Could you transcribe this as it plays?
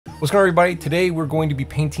What's going on, everybody? Today we're going to be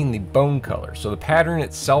painting the bone color. So the pattern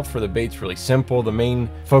itself for the bait's really simple. The main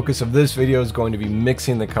focus of this video is going to be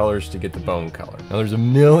mixing the colors to get the bone color. Now there's a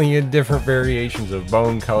million different variations of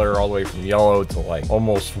bone color, all the way from yellow to like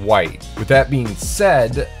almost white. With that being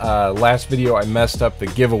said, last video I messed up the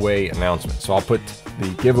giveaway announcement. So I'll put the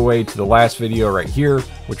giveaway to the last video right here,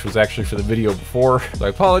 which was actually for the video before. So I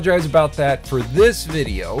apologize about that. For this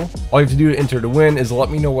video, all you have to do to enter to win is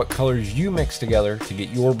let me know what colors you mix together to get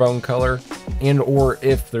your bone color, and or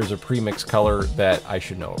if there's a pre-mixed color that I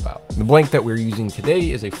should know about. The blank that we're using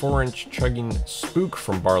today is a 4-inch chugging spook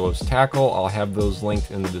from Barlow's Tackle. I'll have those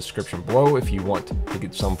linked in the description below if you want to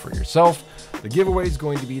get some for yourself. The giveaway is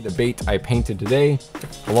going to be the bait I painted today,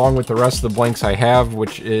 along with the rest of the blanks I have,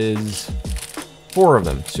 which is 4 of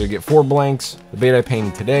them. So you get 4 blanks, the bait I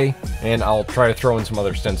painted today, and I'll try to throw in some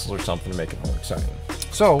other stencils or something to make it more exciting.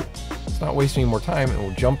 So let's not waste any more time and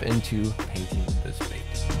we'll jump into painting this bait.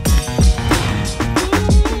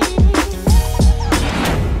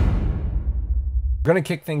 We're gonna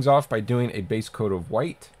kick things off by doing a base coat of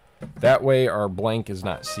white. That way our blank is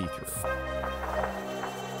not see-through.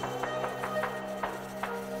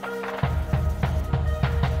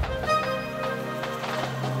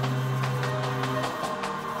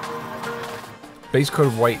 Base coat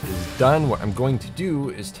of white is done. What I'm going to do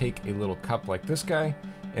is take a little cup like this guy,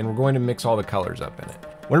 and we're going to mix all the colors up in it.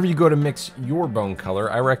 Whenever you go to mix your bone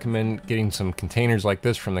color, I recommend getting some containers like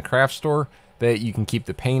this from the craft store that you can keep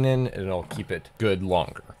the paint in, and it'll keep it good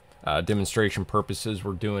longer. Demonstration purposes,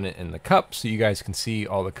 we're doing it in the cup so you guys can see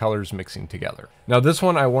all the colors mixing together. Now this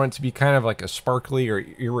one, I want it to be kind of like a sparkly or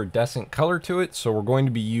iridescent color to it, so we're going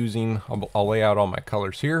to be using, I'll lay out all my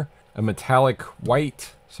colors here, a metallic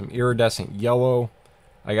white, some iridescent yellow.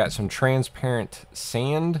 I got some transparent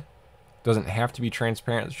sand. Doesn't have to be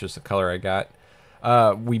transparent, it's just the color I got.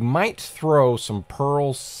 We might throw some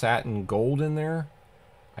pearl satin gold in there.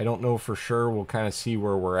 I don't know for sure, we'll kind of see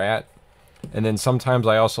where we're at. And then sometimes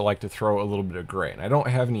I also like to throw a little bit of gray. And I don't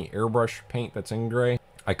have any airbrush paint that's in gray.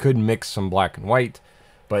 I could mix some black and white,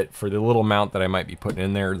 but for the little amount that I might be putting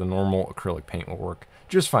in there, the normal acrylic paint will work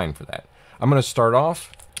just fine for that. I'm gonna start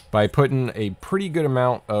off by putting a pretty good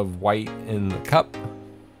amount of white in the cup.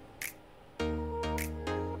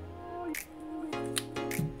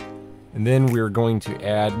 And then we're going to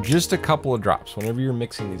add just a couple of drops. Whenever you're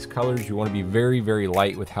mixing these colors, you want to be very, very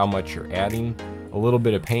light with how much you're adding. A little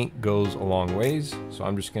bit of paint goes a long ways. So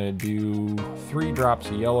I'm just going to do 3 drops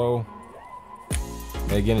of yellow.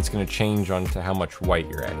 And again, it's going to change on to how much white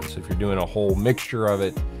you're adding. So if you're doing a whole mixture of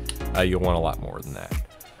it, you'll want a lot more than that.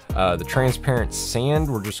 The transparent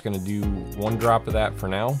sand, we're just going to do 1 drop of that for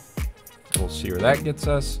now. We'll see where that gets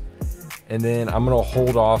us. And then I'm going to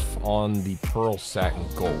hold off on the pearl satin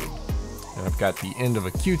gold. And I've got the end of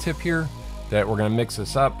a Q-tip here that we're going to mix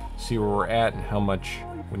this up, see where we're at and how much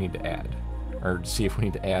we need to add, or see if we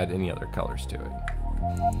need to add any other colors to it.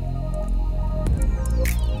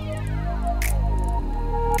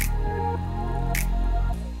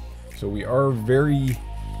 So we are very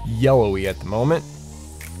yellowy at the moment.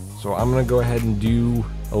 So I'm going to go ahead and do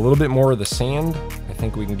a little bit more of the sand. I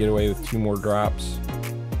think we can get away with 2 more drops.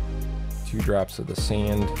 2 drops of the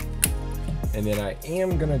sand. And then I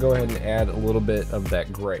am going to go ahead and add a little bit of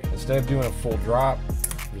that gray. Instead of doing a full drop,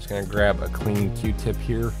 I'm just going to grab a clean Q-tip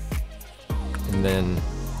here. And then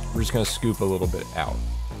we're just going to scoop a little bit out.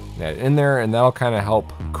 Add it in there, and that'll kind of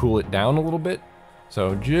help cool it down a little bit.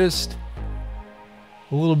 So just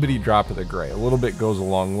a little bitty drop of the gray. A little bit goes a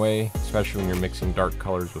long way, especially when you're mixing dark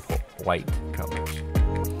colors with light colors.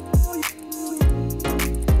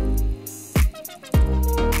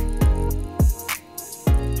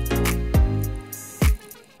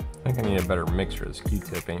 I think I need a better mixer. This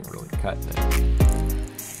Q-tip ain't really cutting it.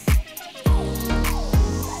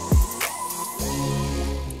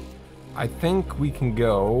 I think we can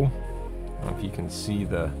go, I don't know if you can see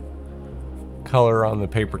the color on the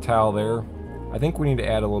paper towel there. I think we need to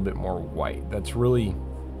add a little bit more white. That's really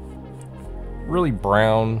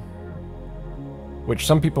brown, which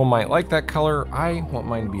some people might like that color. I want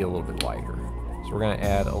mine to be a little bit lighter. So we're gonna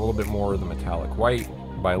add a little bit more of the metallic white.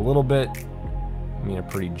 By a little bit, I mean a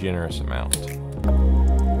pretty generous amount.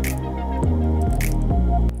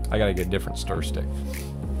 I gotta get a different stir stick.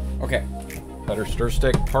 Okay, better stir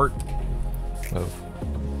stick part of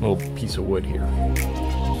a little piece of wood here.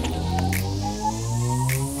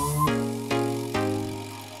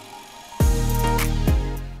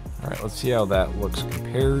 All right, let's see how that looks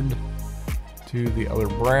compared to the other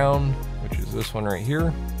brown, which is this one right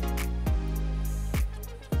here.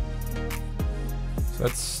 So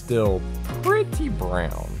that's still pretty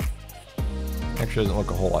brown. Actually doesn't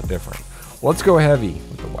look a whole lot different. Let's go heavy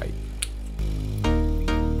with the white.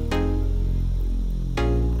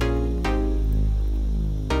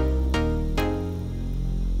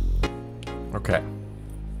 Okay.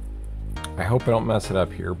 I hope I don't mess it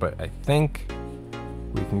up here, but I think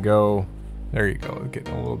we can go, there you go,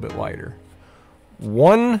 getting a little bit lighter.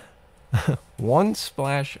 One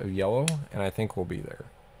splash of yellow, and I think we'll be there.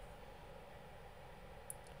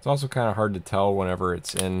 It's also kind of hard to tell whenever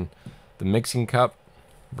it's in the mixing cup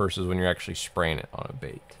versus when you're actually spraying it on a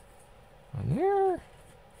bait. On there.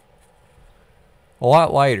 A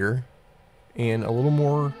lot lighter and a little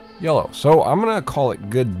more yellow. So I'm going to call it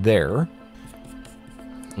good there.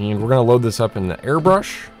 And we're going to load this up in the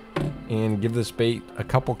airbrush and give this bait a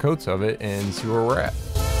couple coats of it and see where we're at.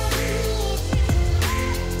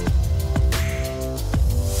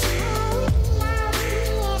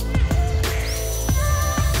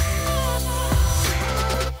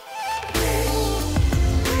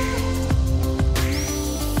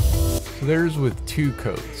 So there's with 2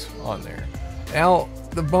 coats on there. Now,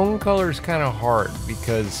 the bone color is kind of hard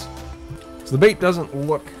because the bait doesn't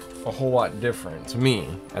look a whole lot different to me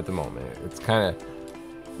at the moment. It's kind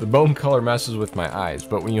of, the bone color messes with my eyes,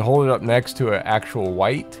 but when you hold it up next to an actual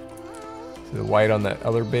white, to the white on that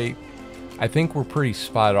other bait, I think we're pretty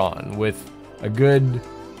spot on with a good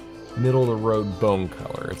middle of the road bone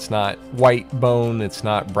color. It's not white bone, it's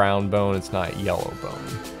not brown bone, it's not yellow bone.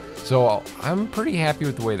 So I'm pretty happy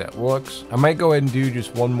with the way that looks. I might go ahead and do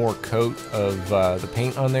just one more coat of the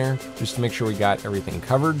paint on there just to make sure we got everything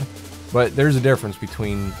covered. But there's a difference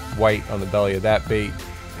between white on the belly of that bait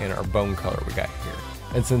and our bone color we got here.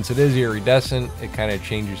 And since it is iridescent, it kind of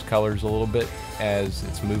changes colors a little bit as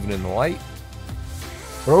it's moving in the light.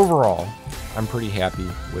 But overall, I'm pretty happy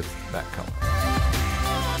with that color.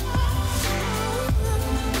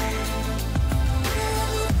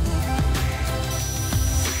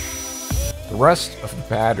 The rest of the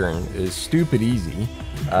pattern is stupid easy.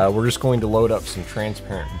 We're just going to load up some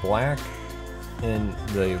transparent black in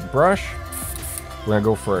the brush. We're gonna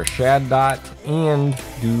go for a shad dot and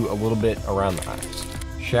do a little bit around the eyes.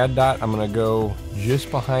 Shad dot, I'm gonna go just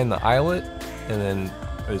behind the eyelet and then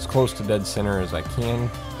as close to dead center as I can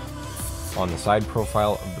on the side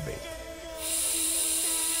profile of the bait.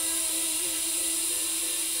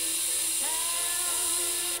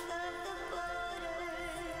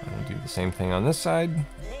 I'm gonna do the same thing on this side.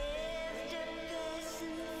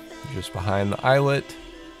 Just behind the eyelet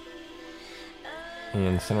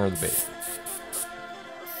and center of the bait.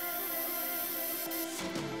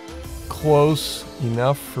 Close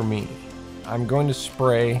enough for me. I'm going to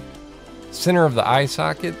spray center of the eye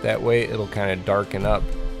socket, that way it'll kind of darken up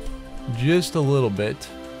just a little bit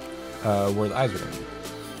where the eyes are going to be.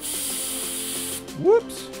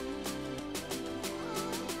 Whoops!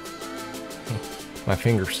 My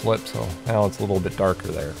finger slipped, so now it's a little bit darker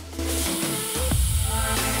there.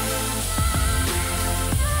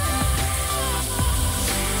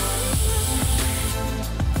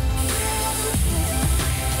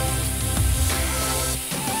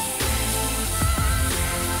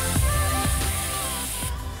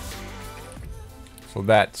 So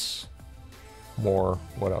that's more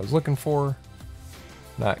what I was looking for.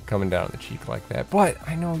 Not coming down the cheek like that. But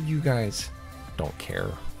I know you guys don't care,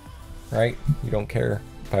 right? You don't care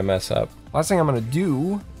if I mess up. Last thing I'm gonna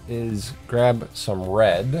do is grab some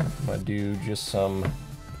red. I'm gonna do just some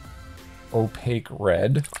opaque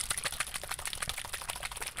red.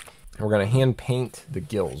 And we're gonna hand paint the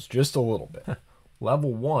gills just a little bit.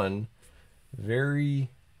 Level 1, very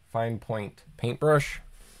fine point paintbrush.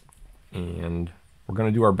 And we're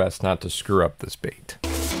going to do our best not to screw up this bait.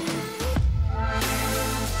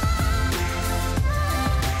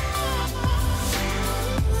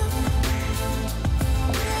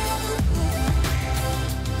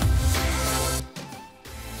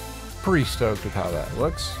 Pretty stoked with how that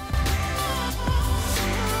looks.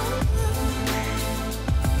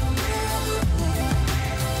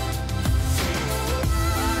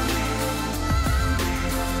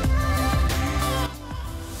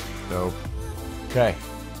 Dope. Okay,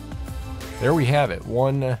 there we have it.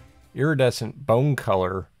 One iridescent bone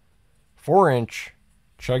color, 4-inch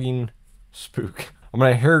chugging spook. I'm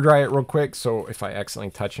gonna hair dry it real quick so if I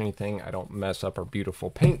accidentally touch anything, I don't mess up our beautiful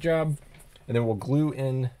paint job. And then we'll glue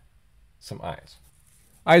in some eyes.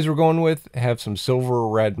 Eyes we're going with have some silver,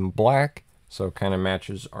 red, and black, so it kind of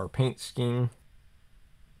matches our paint scheme.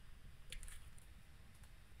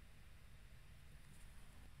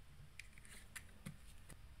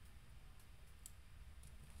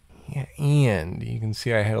 Yeah, and you can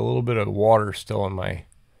see I had a little bit of water still in my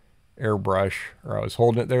airbrush, or I was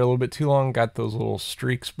holding it there a little bit too long, got those little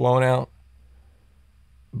streaks blown out.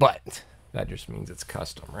 But that just means it's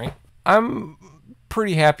custom, right? I'm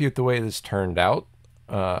pretty happy with the way this turned out.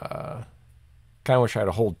 Kind of wish I had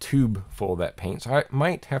a whole tube full of that paint, so I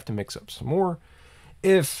might have to mix up some more.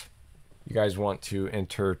 If you guys want to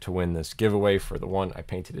enter to win this giveaway for the one I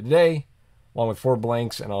painted today, along with 4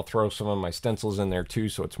 blanks, and I'll throw some of my stencils in there too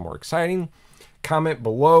so it's more exciting. Comment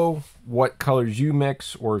below what colors you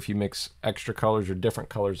mix, or if you mix extra colors or different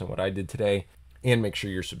colors than what I did today. And make sure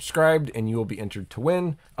you're subscribed and you will be entered to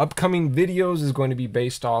win. Upcoming videos is going to be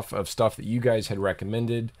based off of stuff that you guys had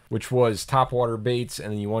recommended, which was topwater baits,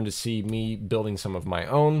 and then you wanted to see me building some of my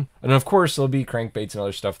own. And of course, there'll be crankbaits and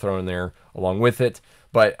other stuff thrown in there along with it.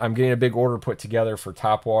 But I'm getting a big order put together for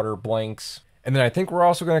topwater blanks. And then I think we're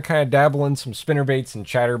also going to kind of dabble in some spinnerbaits and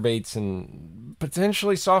chatterbaits and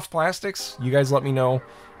potentially soft plastics. You guys let me know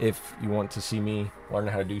if you want to see me learn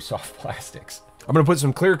how to do soft plastics. I'm going to put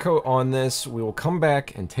some clear coat on this. We will come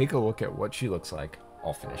back and take a look at what she looks like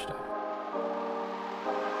all finished up.